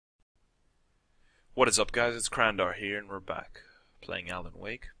What is up, guys? It's Crandar here, and we're back playing Alan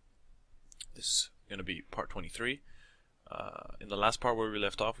Wake. This is going to be part 23. In the last part where we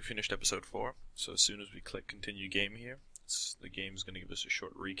left off, we finished episode 4. So as soon as we click continue game here, the game is going to give us a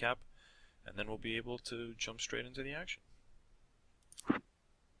short recap, and then we'll be able to jump straight into the action.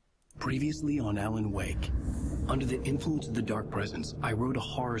 Previously on Alan Wake. Under the influence of the Dark Presence, I wrote a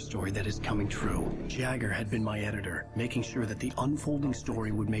horror story that is coming true. Jagger had been my editor, making sure that the unfolding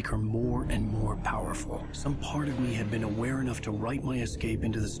story would make her more and more powerful. Some part of me had been aware enough to write my escape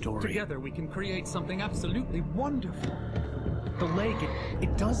into the story. Together we can create something absolutely wonderful. The lake,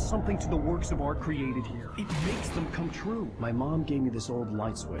 it does something to the works of art created here. It makes them come true. My mom gave me this old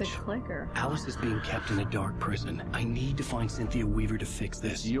light switch. The clicker. Alice is being kept in a dark prison. I need to find Cynthia Weaver to fix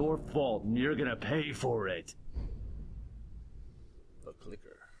this. It's your fault, and you're gonna pay for it. The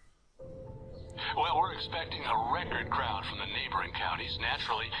clicker. Well, we're expecting a record crowd from the neighboring counties.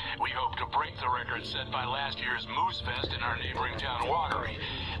 Naturally, we hope to break the record set by last year's Moose Fest in our neighboring town, Watery.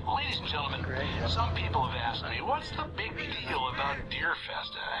 Ladies and gentlemen, some people have asked me, what's the big deal about Deer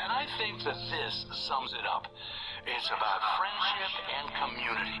Fest? And I think that this sums it up. It's about friendship and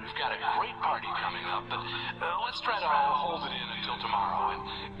community. We've got a great party coming up, but let's try to hold it in until tomorrow and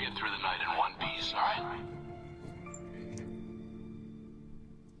get through the night in one piece, all right?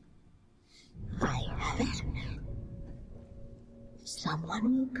 I have it.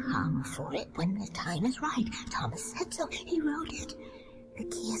 Someone will come for it when the time is right. Thomas said so. He wrote it. The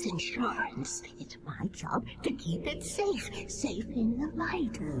key is insurance. It's my job to keep it safe. Safe in the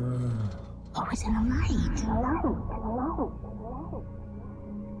light. Always in the light. Hello.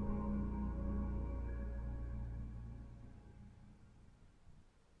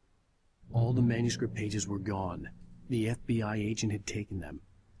 All the manuscript pages were gone. The FBI agent had taken them.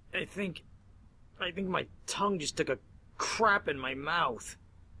 I think my tongue just took a crap in my mouth.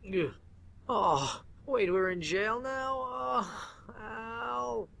 Ugh. Oh, wait, we're in jail now? Oh,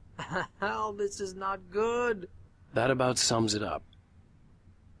 Al. Al, this is not good. That about sums it up.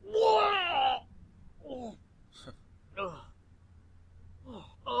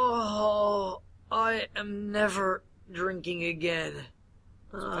 Oh, I am never drinking again.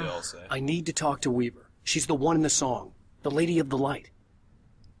 That's what they all say. I need to talk to Weaver. She's the one in the song. The Lady of the Light.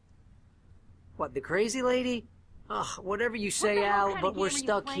 What, the crazy lady? Ugh, whatever you say, Al, but we're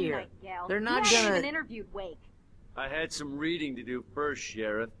stuck here. They're not you haven't gonna... even interviewed Wake. I had some reading to do first,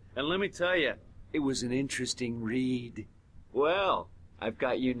 Sheriff, and let me tell you, it was an interesting read. Well, I've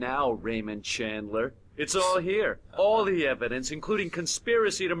got you now, Raymond Chandler. It's all here. All the evidence, including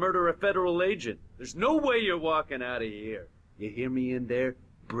conspiracy to murder a federal agent. There's no way you're walking out of here. You hear me in there,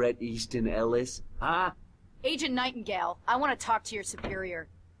 Bret Easton Ellis? Huh? Agent Nightingale, I want to talk to your superior.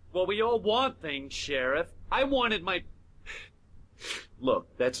 Well, we all want things, Sheriff. I wanted my... Look,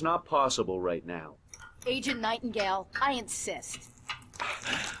 that's not possible right now. Agent Nightingale, I insist.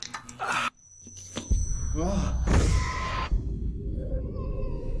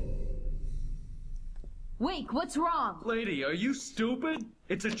 Wake, what's wrong? Lady, are you stupid?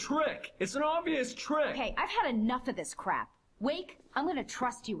 It's a trick. It's an obvious trick. Okay, I've had enough of this crap. Wake, I'm gonna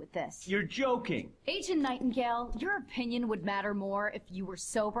trust you with this. You're joking. Agent Nightingale, your opinion would matter more if you were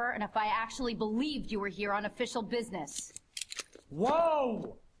sober and if I actually believed you were here on official business.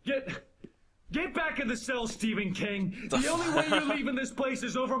 Whoa! Get back in the cell, Stephen King. The only way you're leaving this place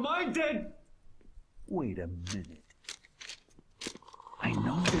is over my dead... Wait a minute. I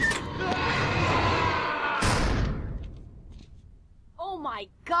know this... Oh my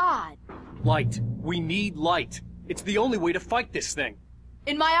God! Light. We need light. It's the only way to fight this thing.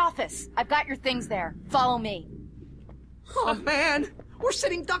 In my office. I've got your things there. Follow me. Oh, man! We're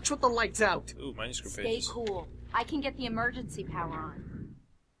sitting ducks with the lights out. Ooh, manuscript Stay pages. cool. I can get the emergency power on.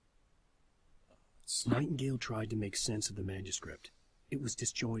 Nightingale tried to make sense of the manuscript. It was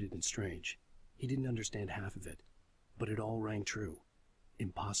disjointed and strange. He didn't understand half of it, but it all rang true.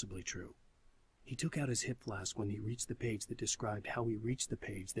 Impossibly true. He took out his hip flask when he reached the page that described how he reached the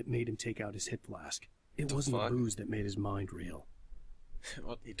page that made him take out his hip flask. It wasn't the booze that made his mind reel.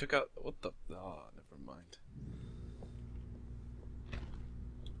 What? He took out... What the... Oh, never mind.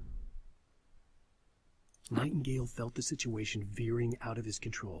 Nightingale felt the situation veering out of his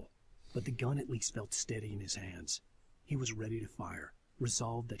control, but the gun at least felt steady in his hands. He was ready to fire,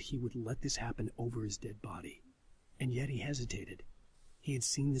 resolved that he would let this happen over his dead body. And yet he hesitated. He had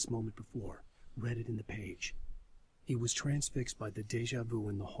seen this moment before, read it in the page. He was transfixed by the déjà vu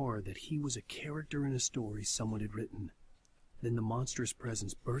and the horror that he was a character in a story someone had written. Then the monstrous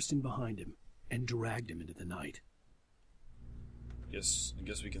presence burst in behind him and dragged him into the night. I guess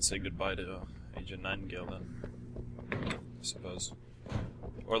we can say goodbye to Agent Nightingale then. I suppose.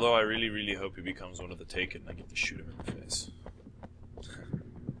 Although I really, really hope he becomes one of the Taken and I get to shoot him in the face.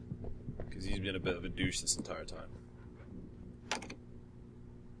 Because he's been a bit of a douche this entire time.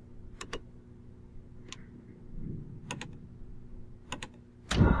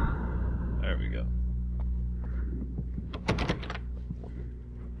 There we go.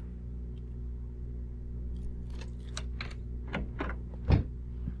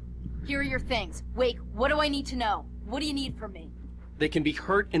 Here are your things. Wake, what do I need to know? What do you need from me? They can be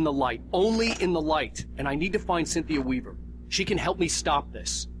hurt in the light, only in the light, and I need to find Cynthia Weaver. She can help me stop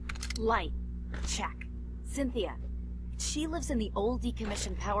this. Light. Check. Cynthia. She lives in the old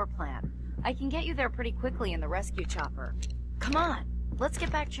decommissioned power plant. I can get you there pretty quickly in the rescue chopper. Come on, let's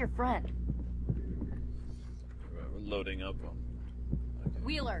get back to your friend. We're loading up on... Okay.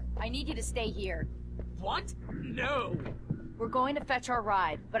 Wheeler, I need you to stay here. What? No! We're going to fetch our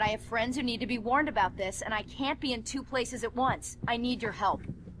ride, but I have friends who need to be warned about this, and I can't be in 2 places at once. I need your help.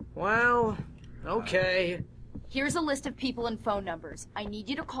 Well, okay. Here's a list of people and phone numbers. I need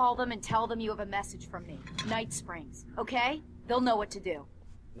you to call them and tell them you have a message from me. Night Springs, okay? They'll know what to do.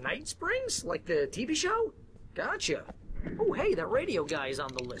 Night Springs? Like the TV show? Gotcha. Oh, hey, that radio guy is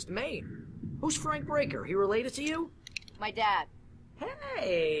on the list. Maine. Who's Frank Breaker? He related to you? My dad.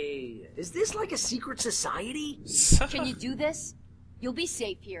 Hey, is this like a secret society? Can you do this? You'll be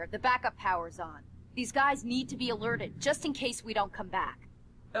safe here. The backup power's on. These guys need to be alerted, just in case we don't come back.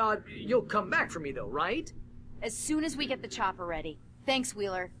 You'll come back for me though, right? As soon as we get the chopper ready. Thanks,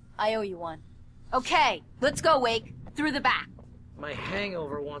 Wheeler. I owe you one. Okay, let's go, Wake. Through the back. My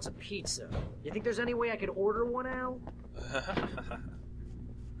hangover wants a pizza. You think there's any way I could order one, Al?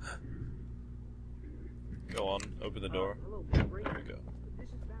 Go on, open the door. There we go.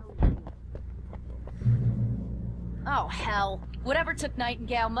 Oh, hell. Whatever took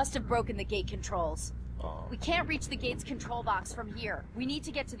Nightingale must have broken the gate controls. Oh. We can't reach the gate's control box from here. We need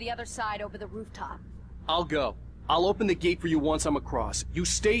to get to the other side over the rooftop. I'll go. I'll open the gate for you once I'm across. You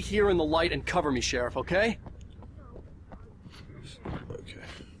stay here in the light and cover me, Sheriff, okay?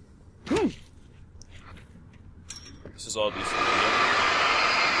 Okay. This is all decent.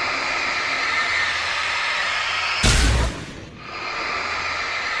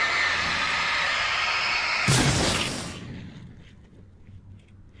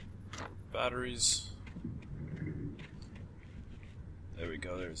 Batteries. There we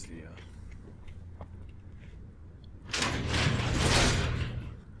go, there's the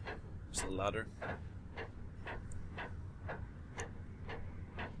ladder.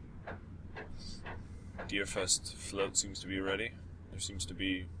 Deerfest float seems to be ready. There seems to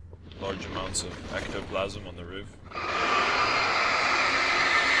be large amounts of ectoplasm on the roof.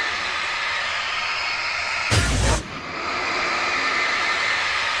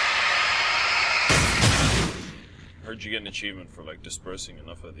 Heard you get an achievement for like dispersing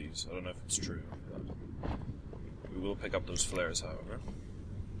enough of these. I don't know if it's true, but we will pick up those flares, however.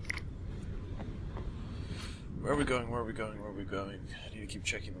 Where are we going? Where are we going? Where are we going? I need to keep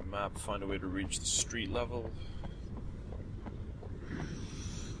checking the map, find a way to reach the street level.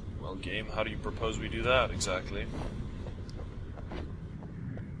 Well, game, how do you propose we do that exactly?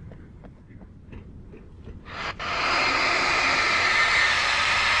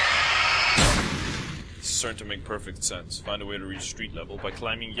 This is starting to make perfect sense. Find a way to reach street level by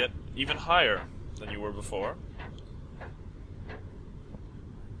climbing yet even higher than you were before.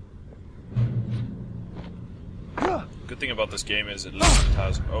 Good thing about this game is at least it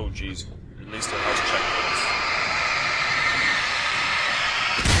has... Oh, jeez. At least it has checkpoints.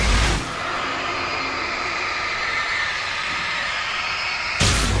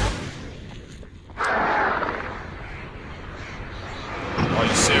 Are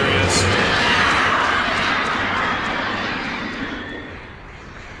you serious?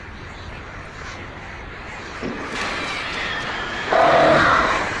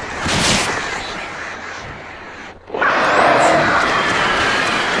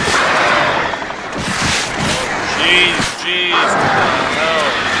 Jeez, what the hell?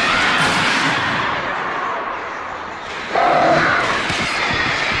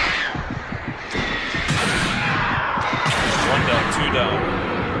 One down, two down.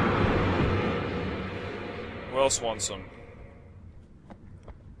 Who else wants some?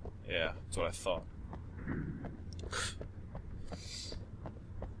 Yeah, that's what I thought.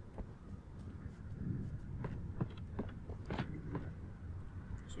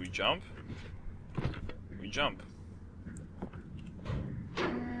 So we jump? We jump.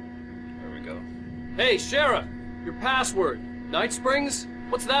 There we go. Hey, Sheriff! Your password. Night Springs?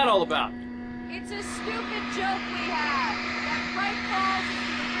 What's that all about? It's a stupid joke we have. That Bright Falls is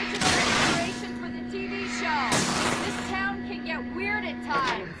the original inspiration for the TV show. This town can get weird at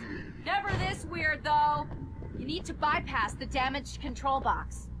times. need to bypass the damaged control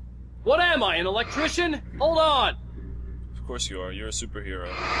box. What am I, an electrician? Hold on! Of course you are. You're a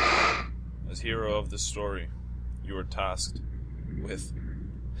superhero. As hero of this story, you are tasked with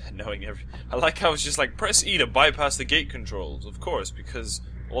knowing every... I like how it's just like, press E to bypass the gate controls. Of course, because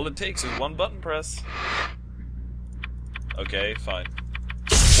all it takes is one button press. Okay, fine.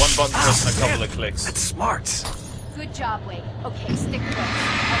 One button press and a couple of clicks. That's smart. Good job, Wade. Okay, stick with us.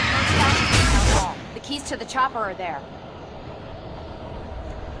 Our first stop is the town hall. The keys to the chopper are there.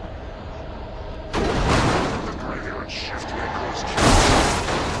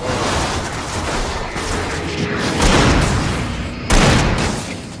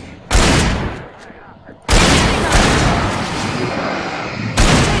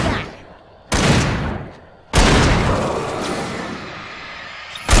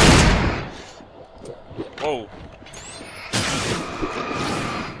 Whoa.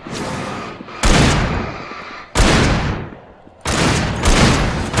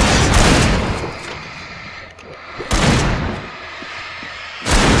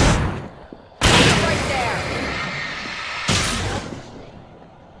 Right there.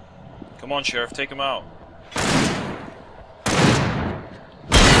 Come on, Sheriff, take him out. There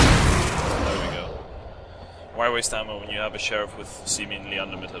we go. Why waste ammo when you have a sheriff with seemingly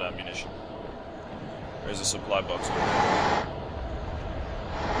unlimited ammunition? There's a supply box over there.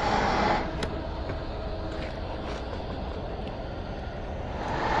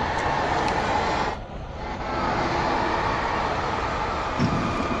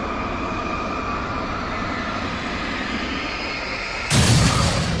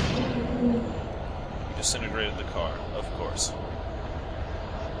 Disintegrated the car, of course.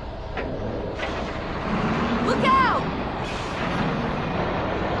 Look out!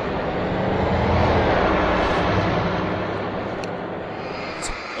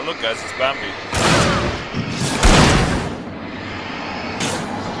 Oh look guys, it's Bambi.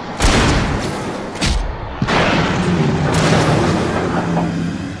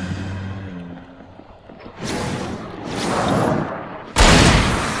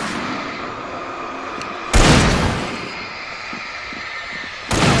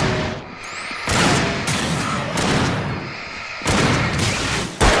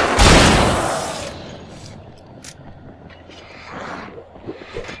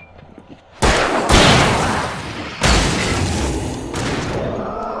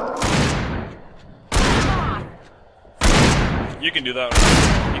 You can do that.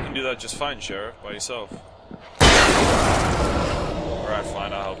 You can do that just fine, Sheriff, by yourself. Alright,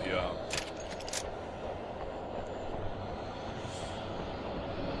 fine, I'll help you out.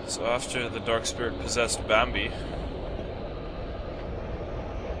 So after the dark spirit possessed Bambi,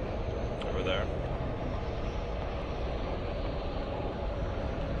 over there,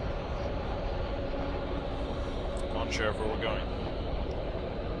 come on, Sheriff, where we're going.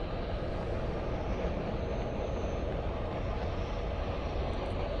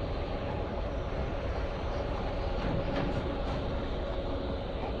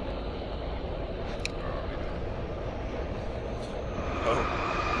 Oh,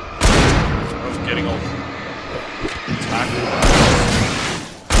 getting all attacked.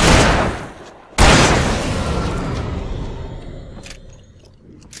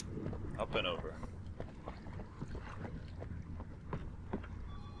 Up and over.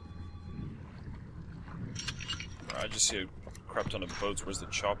 I just see a crap ton of boats. Where's the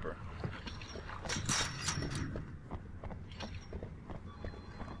chopper?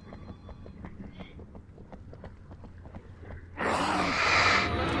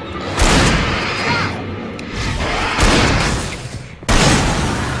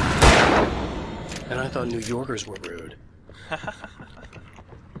 And I thought New Yorkers were rude. But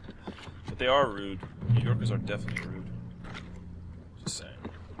they are rude. New Yorkers are definitely rude. Just saying.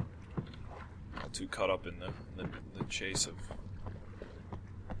 All too caught up in the chase of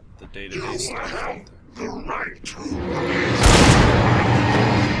the day-to-day stuff. The right to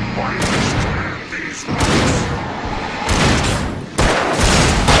understand these rights.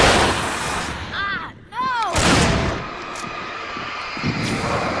 Ah, no!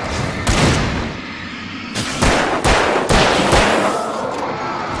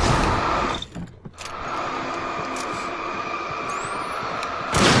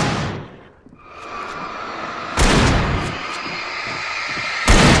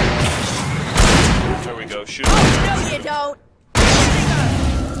 There we go. Shoot. Oh, no, you don't!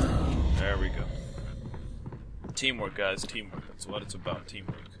 There we go. Teamwork, guys. Teamwork. That's what it's about.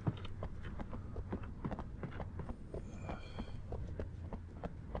 Teamwork.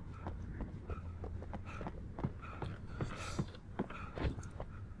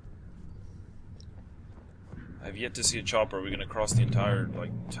 I I've yet to see a chopper. Are we gonna cross the entire,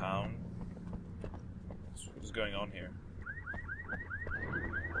 like, town? What is going on here?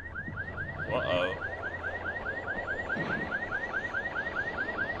 Uh-oh.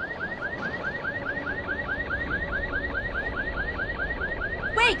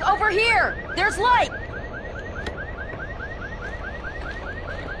 Wake, over here! There's light!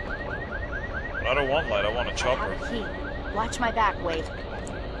 But I don't want light, I want a chopper. I have a key. Watch my back, Wade.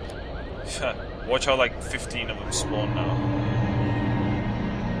 Watch how like 15 of them spawn now.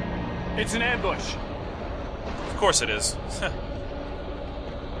 It's an ambush. Of course it is.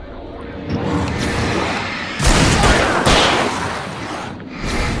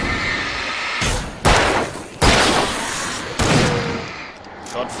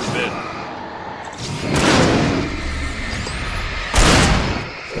 God forbid.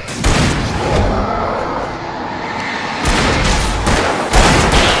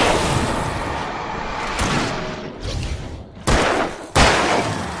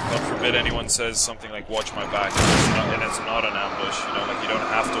 Anyone says something like "watch my back" and it's not an ambush, you know, like you don't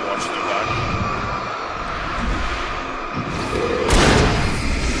have to watch their back.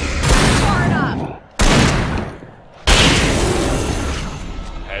 Far enough.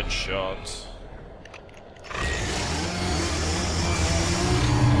 Headshot.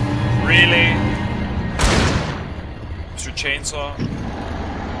 Really? Mr. Chainsaw?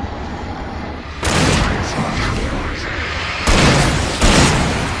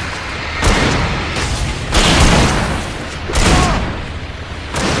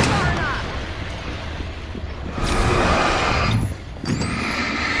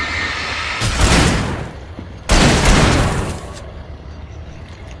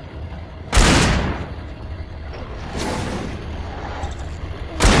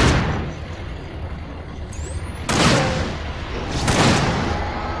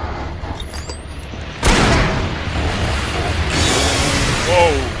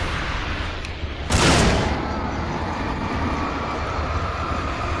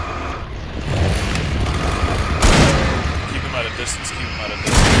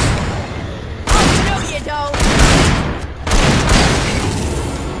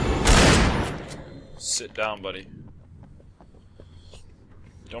 Sit down, buddy.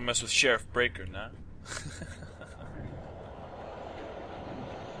 Don't mess with Sheriff Breaker now.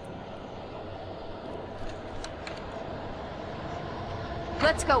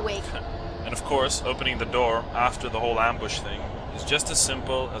 Let's go, Wade. And of course, opening the door after the whole ambush thing is just as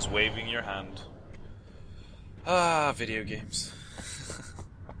simple as waving your hand. Ah, video games.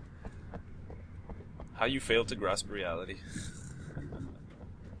 How you fail to grasp reality.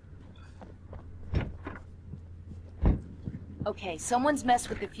 Okay, someone's messed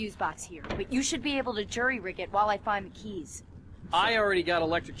with the fuse box here, but you should be able to jury-rig it while I find the keys. I already got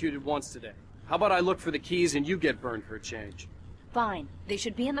electrocuted once today. How about I look for the keys and you get burned for a change? Fine. They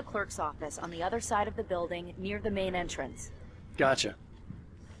should be in the clerk's office on the other side of the building, near the main entrance. Gotcha.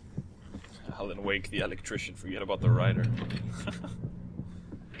 Alan Wake, the electrician, forget about the writer.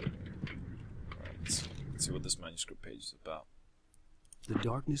 Let's see what this manuscript page is about. The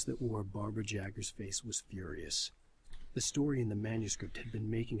darkness that wore Barbara Jagger's face was furious. The story in the manuscript had been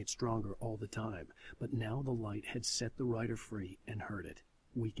making it stronger all the time, but now the light had set the writer free and hurt it,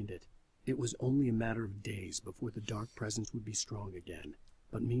 weakened it. It was only a matter of days before the dark presence would be strong again,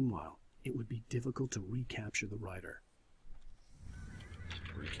 but meanwhile, it would be difficult to recapture the writer.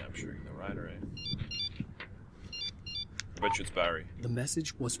 Recapturing the writer, eh? I bet you it's Barry. The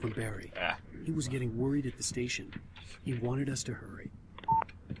message was from Barry. Ah. He was getting worried at the station. He wanted us to hurry.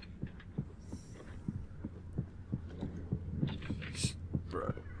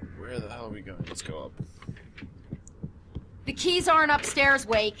 Bro, where the hell are we going? Let's go up. The keys aren't upstairs,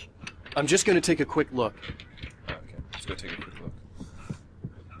 Wake. I'm just gonna take a quick look. Okay, let's go take a quick look.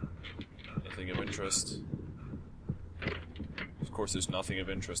 Anything of interest? Of course there's nothing of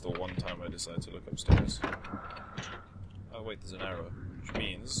interest the one time I decide to look upstairs. Oh wait, there's an arrow, which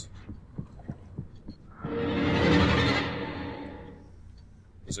means...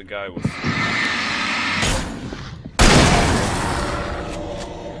 there's a guy with...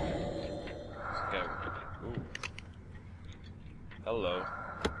 Ooh. Hello.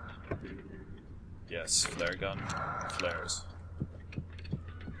 Yes, flare gun. Flares.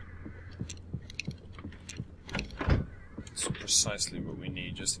 It's precisely what we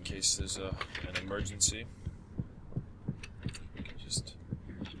need, just in case there's an emergency. We can just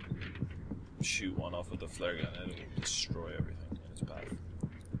shoot one off with the flare gun and it'll destroy everything in its path.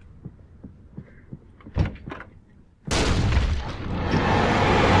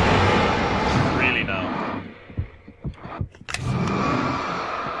 Really now?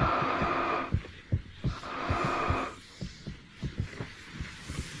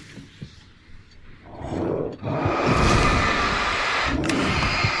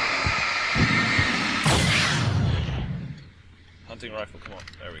 rifle, come on.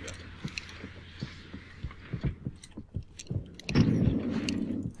 There we go.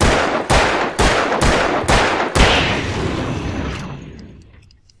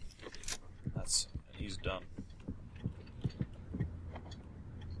 And he's done.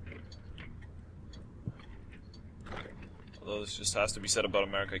 Although this just has to be said about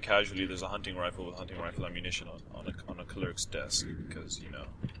America casually, there's a hunting rifle with hunting rifle ammunition on a clerk's desk, because, you know,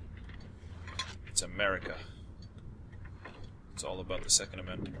 it's America. It's all about the Second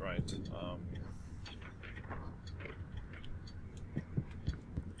Amendment, right?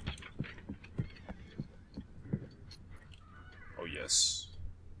 Oh yes.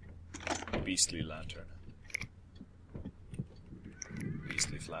 Beastly lantern.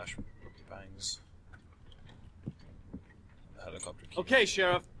 Beastly flash bangs. The helicopter key. Okay,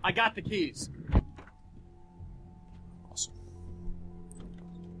 Sheriff, I got the keys. Awesome.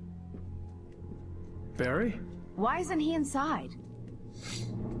 Barry? Why isn't he inside?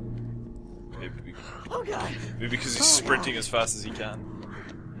 Maybe, Oh god! maybe because he's sprinting as fast as he can.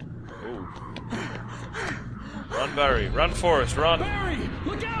 Oh. Run, Barry. Run, Forrest. Run. Barry!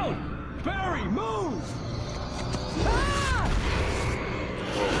 Look out! Barry, move!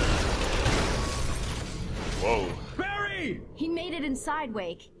 Whoa. Barry! He made it inside,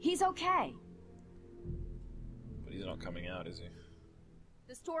 Wake. He's okay. But he's not coming out, is he?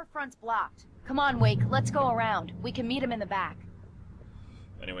 The storefront's blocked. Come on, Wake. Let's go around. We can meet him in the back.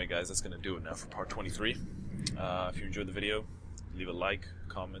 Anyway, guys, that's going to do it now for part 23. If you enjoyed the video, leave a like,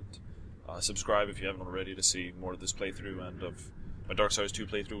 comment, subscribe if you haven't already to see more of this playthrough and of my Darksiders 2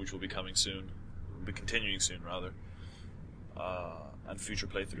 playthrough, which will be coming soon. Will be continuing soon, rather. And future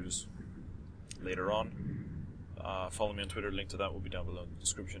playthroughs later on. Follow me on Twitter, link to that will be down below in the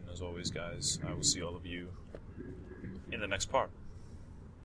description. As always, guys, I will see all of you in the next part.